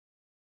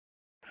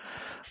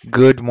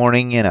Good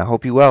morning, and I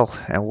hope you well.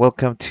 And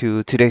welcome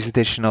to today's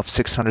edition of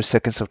 600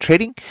 Seconds of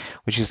Trading,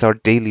 which is our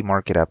daily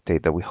market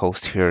update that we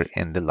host here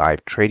in the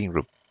live trading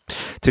room.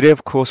 Today,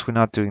 of course, we're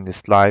not doing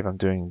this live. I'm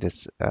doing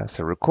this as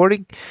a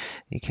recording.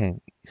 You can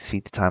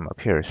see the time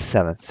up here is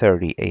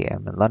 7:30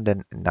 a.m. in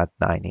London, not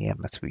 9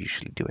 a.m. as we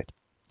usually do it.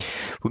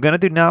 We're gonna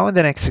do now in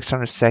the next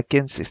 600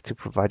 seconds is to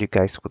provide you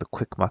guys with a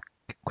quick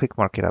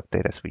market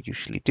update as we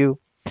usually do.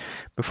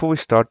 Before we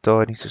start, though,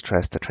 I need to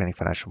stress that trading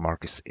financial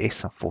markets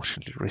is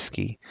unfortunately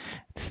risky.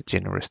 It's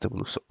generous to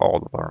lose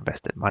all of our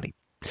invested money.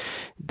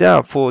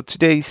 Now, for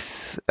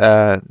today's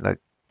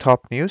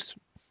top news,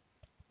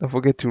 don't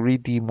forget to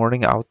read the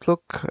morning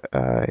outlook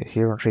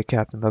here on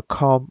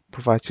TradeCaptain.com.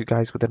 Provides you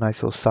guys with a nice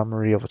little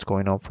summary of what's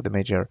going on for the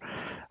major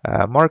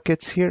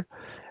markets here.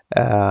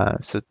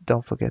 So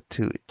don't forget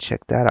to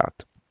check that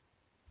out.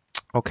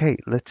 Okay,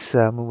 let's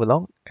move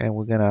along, and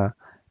we're gonna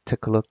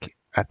take a look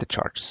at the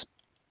charts.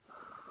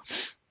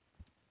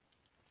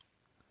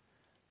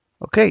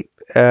 Okay,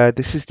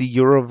 this is the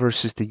euro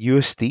versus the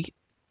USD,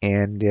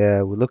 and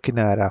we're looking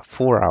at a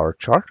 4-hour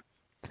chart.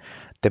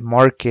 The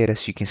market,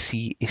 as you can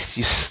see, is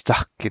just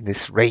stuck in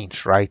this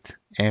range, right?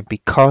 And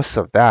because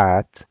of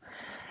that,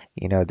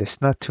 there's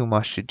not too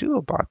much to do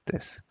about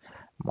this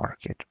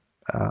market.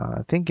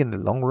 I think in the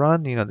long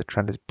run, the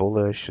trend is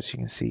bullish, as you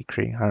can see,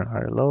 creating higher and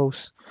higher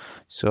lows.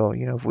 So,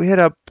 if we head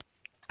up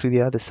to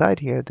the other side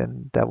here,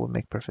 then that would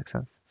make perfect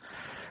sense.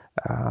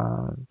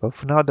 But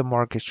for now, the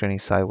market's trending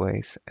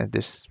sideways, and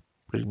there's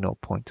really no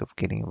point of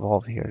getting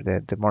involved here.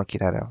 The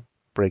market had a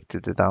break to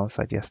the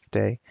downside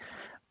yesterday,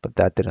 but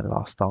that didn't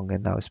last long,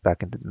 and now it's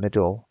back into the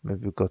middle.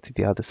 Maybe we'll go to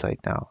the other side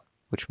now,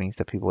 which means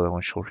that people that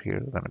went short here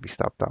are going to be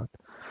stopped out.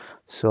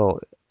 So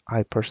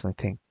I personally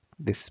think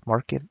this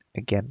market,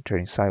 again,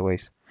 turning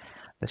sideways.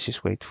 Let's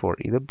just wait for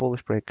either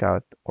bullish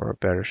breakout or a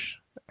bearish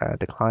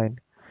decline.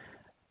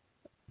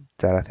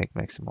 That I think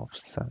makes the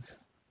most sense.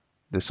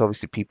 There's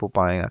obviously people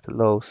buying at the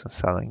lows and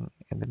selling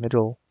in the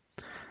middle,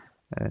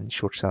 and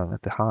short selling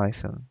at the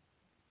highs and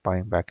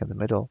buying back in the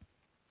middle.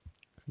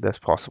 That's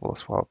possible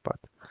as well, but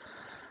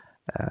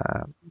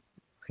um,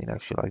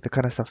 if you like the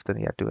kind of stuff, then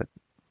yeah, do it.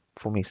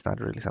 For me, it's not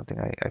really something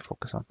I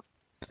focus on.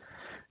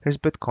 Here's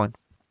Bitcoin.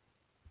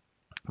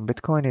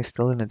 Bitcoin is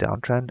still in a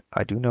downtrend.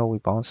 I do know we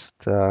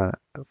bounced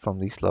from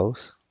these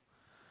lows.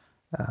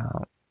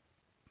 Uh,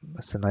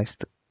 it's a nice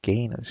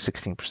gain of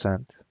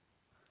 16%.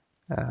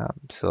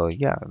 So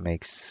yeah, it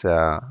makes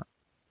this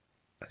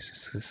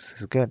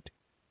is good,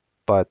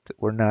 but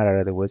we're not out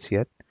of the woods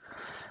yet.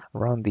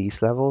 Around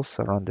these levels,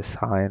 around this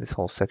high in this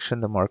whole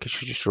section, the market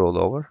should just roll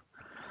over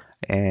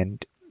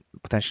and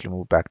potentially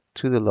move back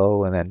to the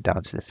low and then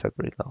down to the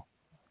February low.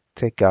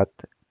 Take out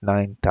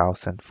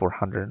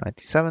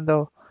 9,497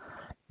 though.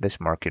 This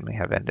market may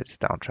have ended its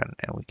downtrend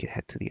and we could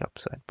head to the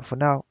upside. But for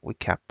now, we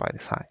cap by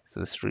this high. So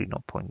there's really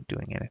no point in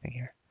doing anything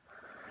here.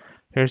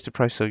 Here's the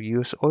price of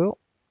US oil.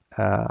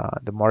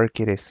 The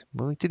market is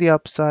moving to the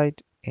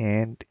upside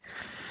and,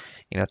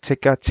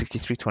 take out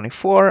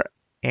 63.24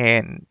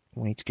 and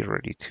we need to get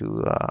ready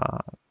to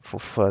for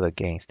further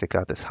gains. Take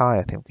out this high.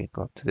 I think we can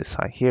go up to this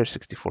high here,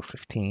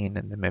 64.15,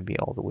 and then maybe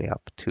all the way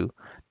up to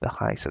the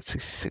highs at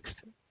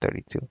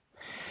 66.32.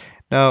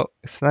 Now,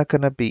 it's not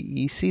going to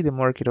be easy. The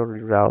market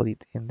already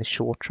rallied in the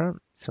short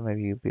term, so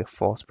maybe it'll be a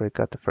false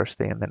breakout the first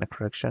day and then a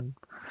correction.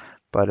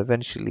 But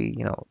eventually,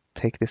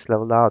 take this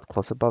level out,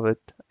 close above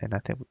it, and I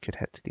think we could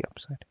head to the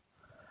upside.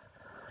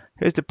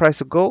 Here's the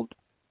price of gold.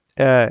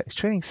 It's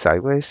trading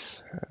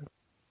sideways,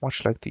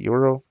 much like the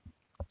euro.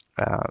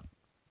 Uh,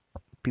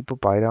 People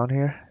buy down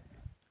here,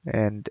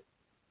 and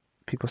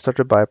people start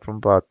to buy from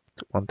about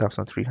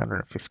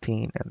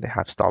 1,315, and they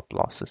have stop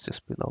losses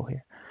just below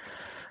here.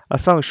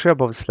 As long as we're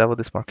above this level,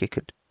 this market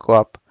could go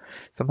up.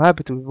 So I'm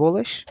happy to be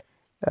bullish,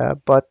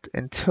 but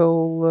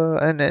until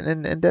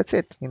and that's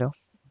it.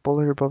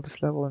 Bullish above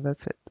this level, and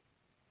that's it.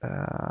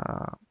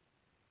 Uh,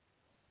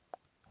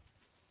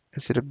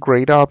 is it a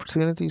great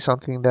opportunity?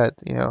 Something that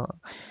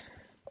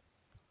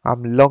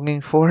I'm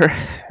longing for?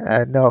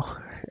 No.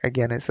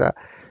 Again, it's a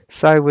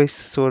sideways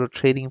sort of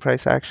trading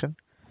price action.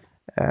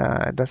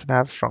 It doesn't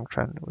have a strong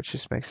trend, which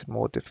just makes it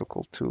more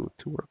difficult to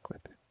work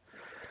with.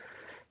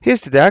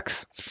 Here's the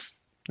DAX.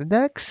 The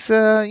DAX,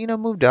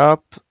 moved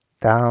up,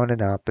 down,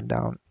 and up and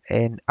down.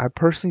 And I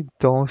personally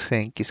don't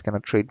think it's going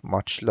to trade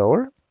much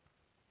lower.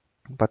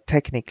 But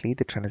technically,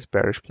 the trend is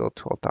bearish below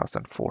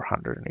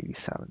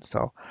 12,487.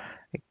 So,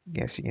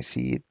 yes, you can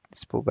see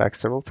it's pulled back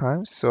several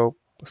times. So,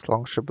 as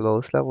long as you're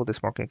below this level,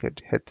 this market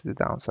could head to the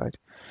downside.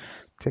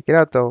 Take it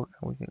out though,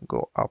 and we can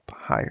go up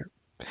higher.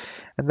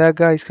 And that,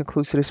 guys,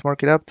 concludes today's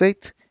market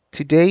update.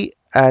 Today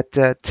at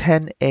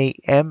 10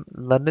 a.m.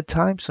 London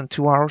time, so in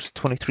 2 hours,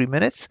 23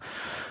 minutes,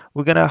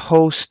 we're going to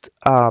host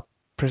a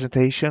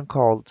presentation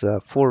called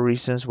 4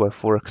 Reasons Why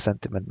Forex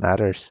Sentiment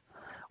Matters.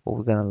 Where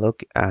we're going to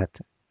look at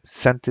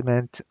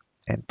sentiment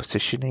and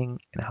positioning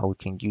and how we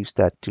can use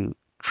that to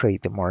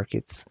trade the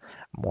markets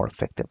more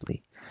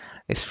effectively.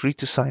 It's free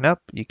to sign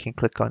up. You can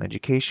click on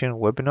education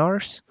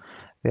webinars.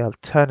 The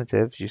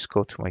alternative, just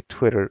go to my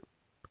Twitter.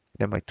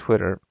 Then my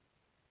Twitter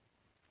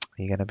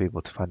You're going to be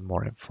able to find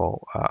more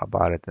info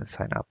about it and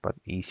sign up. But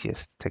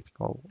easiest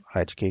technical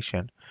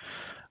education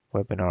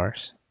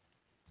webinars.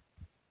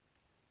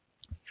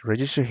 You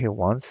register here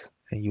once,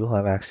 and you'll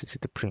have access to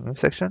the premium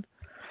section.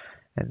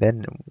 And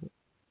then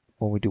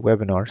when we do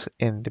webinars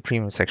in the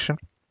premium section,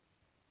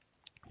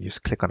 you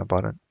just click on a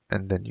button,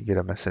 and then you get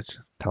a message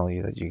telling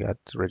you that you got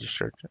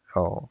registered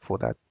for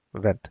that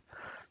event.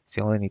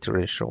 So you only need to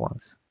register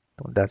once.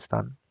 When that's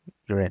done,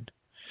 you're in.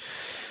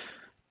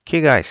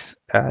 Okay, guys,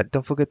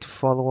 don't forget to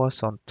follow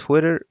us on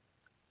Twitter.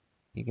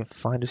 You can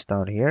find us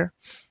down here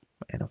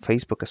and on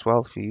Facebook as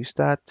well if you use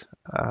that.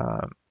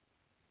 Um,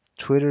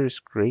 Twitter is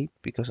great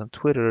because on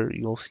Twitter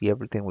you'll see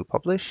everything we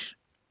publish.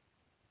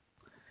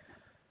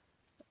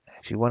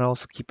 If you want to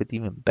also keep it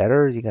even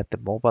better, you got the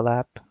mobile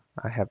app.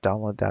 I have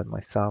downloaded that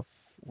myself.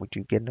 Would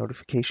you get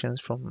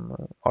notifications from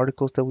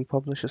articles that we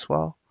publish as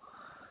well?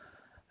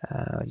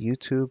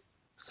 YouTube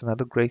is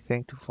another great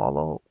thing to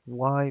follow.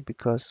 Why?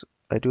 Because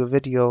I do a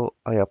video,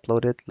 I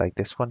upload it like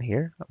this one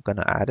here. I'm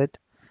gonna add it,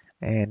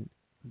 and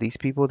these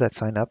people that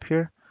sign up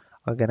here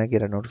are gonna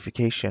get a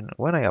notification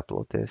when I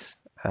upload this,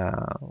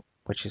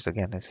 which is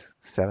again is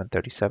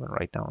 7:37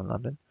 right now in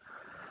London.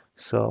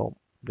 So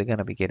they're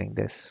gonna be getting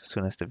this as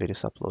soon as the video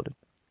is uploaded.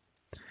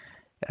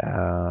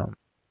 Um,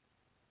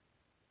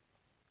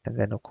 and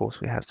then of course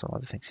we have some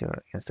other things here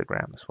on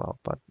Instagram as well,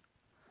 but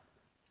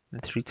the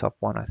three top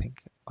one I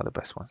think are the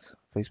best ones: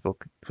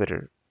 Facebook,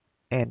 Twitter,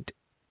 and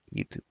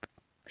YouTube.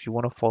 If you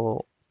want to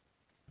follow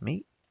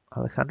me,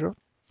 Alejandro,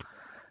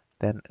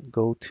 then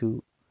go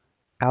to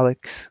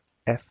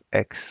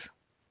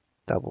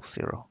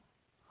AlexFX00.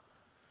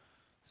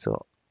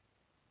 So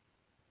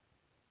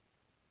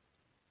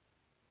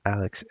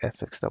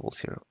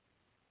AlexFX00.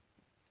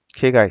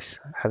 Okay, guys,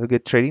 have a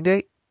good trading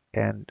day,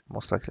 and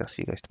most likely I'll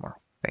see you guys tomorrow.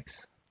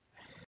 Thanks.